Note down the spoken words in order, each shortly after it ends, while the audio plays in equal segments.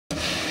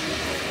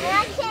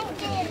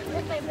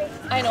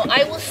I know,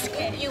 I will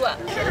scoop you up.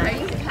 Are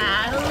you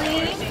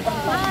paddling?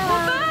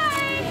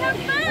 Bye! Have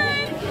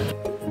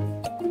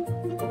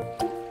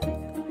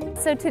fun!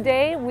 So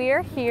today we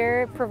are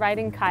here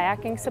providing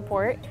kayaking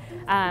support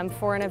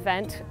for an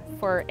event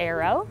for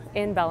Aero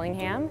in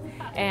Bellingham,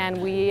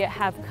 and we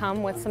have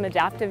come with some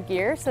adaptive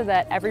gear so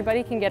that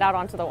everybody can get out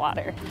onto the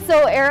water.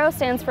 So Aero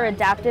stands for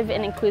Adaptive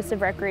and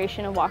Inclusive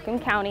Recreation of Whatcom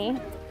County,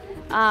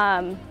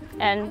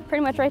 and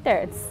pretty much right there,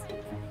 it's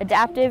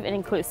adaptive and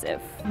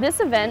inclusive. This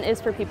event is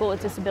for people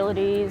with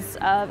disabilities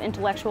of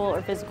intellectual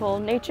or physical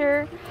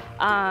nature.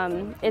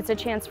 It's a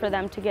chance for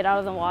them to get out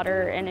of the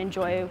water and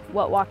enjoy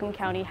what Whatcom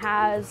County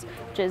has,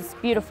 which is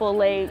beautiful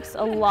lakes,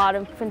 a lot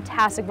of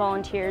fantastic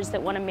volunteers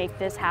that want to make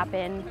this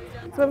happen.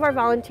 Some of our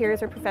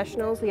volunteers are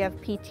professionals. We have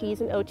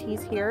PTs and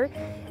OTs here,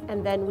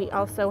 and then we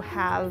also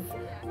have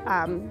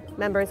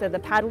members of the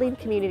paddling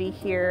community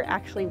here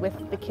actually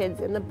with the kids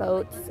in the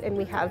boats, and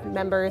we have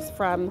members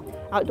from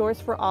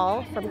Outdoors for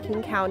All from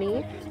King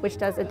County, which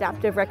does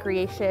adaptive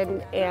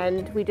recreation,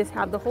 and we just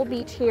have the whole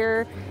beach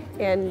here,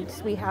 and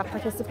we have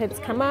participants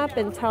come up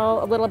and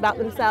tell a little about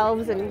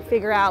themselves and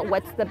figure out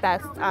what's the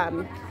best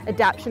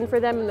adaptation for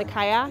them in the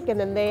kayak, and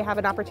then they have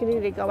an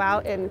opportunity to go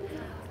out and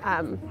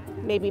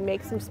maybe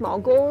make some small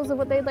goals of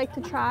what they'd like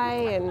to try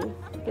and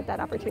get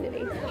that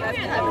opportunity.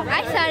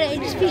 I thought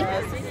it'd just be,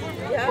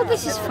 oh,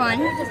 this is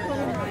fun,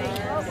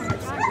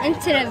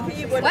 instead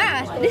of,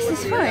 wow, this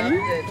is fun,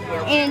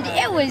 and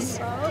it was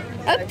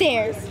up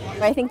there.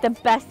 I think the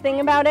best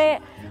thing about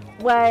it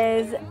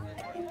was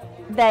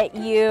that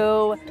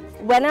you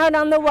went out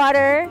on the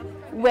water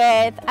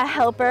with a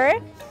helper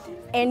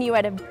and you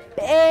had a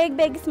big,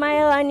 big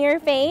smile on your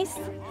face,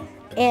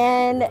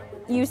 and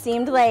you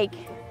seemed like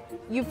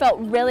you felt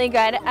really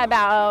good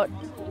about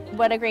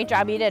what a great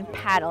job you did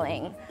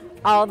paddling,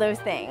 all those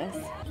things.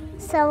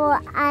 So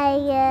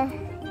I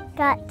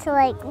got to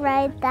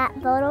ride that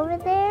boat over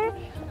there.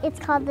 It's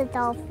called the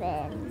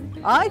Dolphin.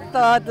 I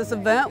thought this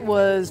event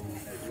was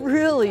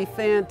really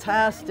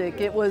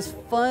fantastic. It was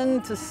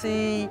fun to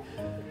see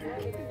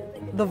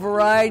the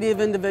variety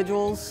of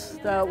individuals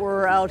that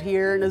were out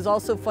here, and it was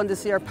also fun to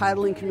see our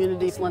paddling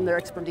communities lend their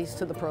expertise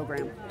to the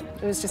program.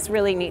 It was just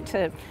really neat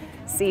to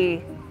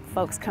see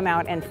folks come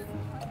out and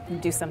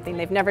do something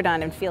they've never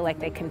done and feel like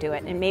they can do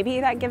it. And maybe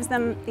that gives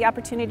them the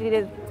opportunity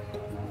to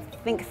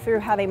think through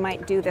how they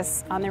might do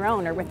this on their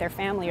own or with their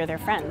family or their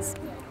friends.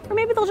 Or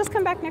maybe they'll just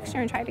come back next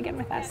year and try it again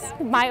with us.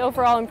 My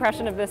overall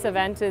impression of this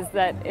event is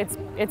that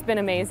it's been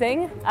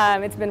amazing.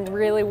 It's been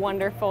really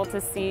wonderful to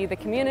see the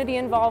community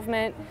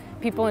involvement,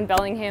 people in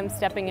Bellingham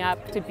stepping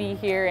up to be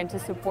here and to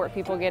support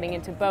people getting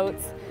into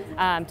boats,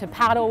 to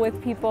paddle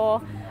with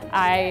people.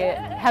 I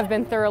have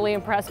been thoroughly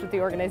impressed with the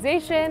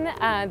organization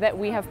that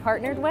we have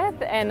partnered with,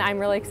 and I'm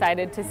really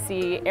excited to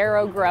see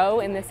Aero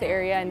grow in this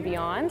area and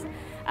beyond,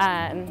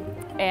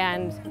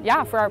 and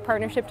yeah, for our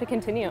partnership to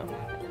continue.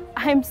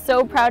 I'm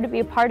so proud to be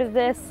a part of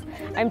this.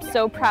 I'm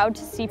so proud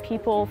to see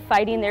people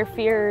fighting their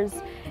fears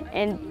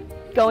and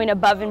going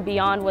above and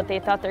beyond what they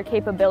thought their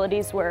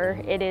capabilities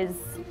were. It is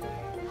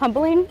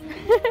humbling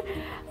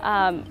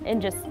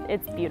and just,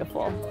 it's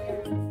beautiful.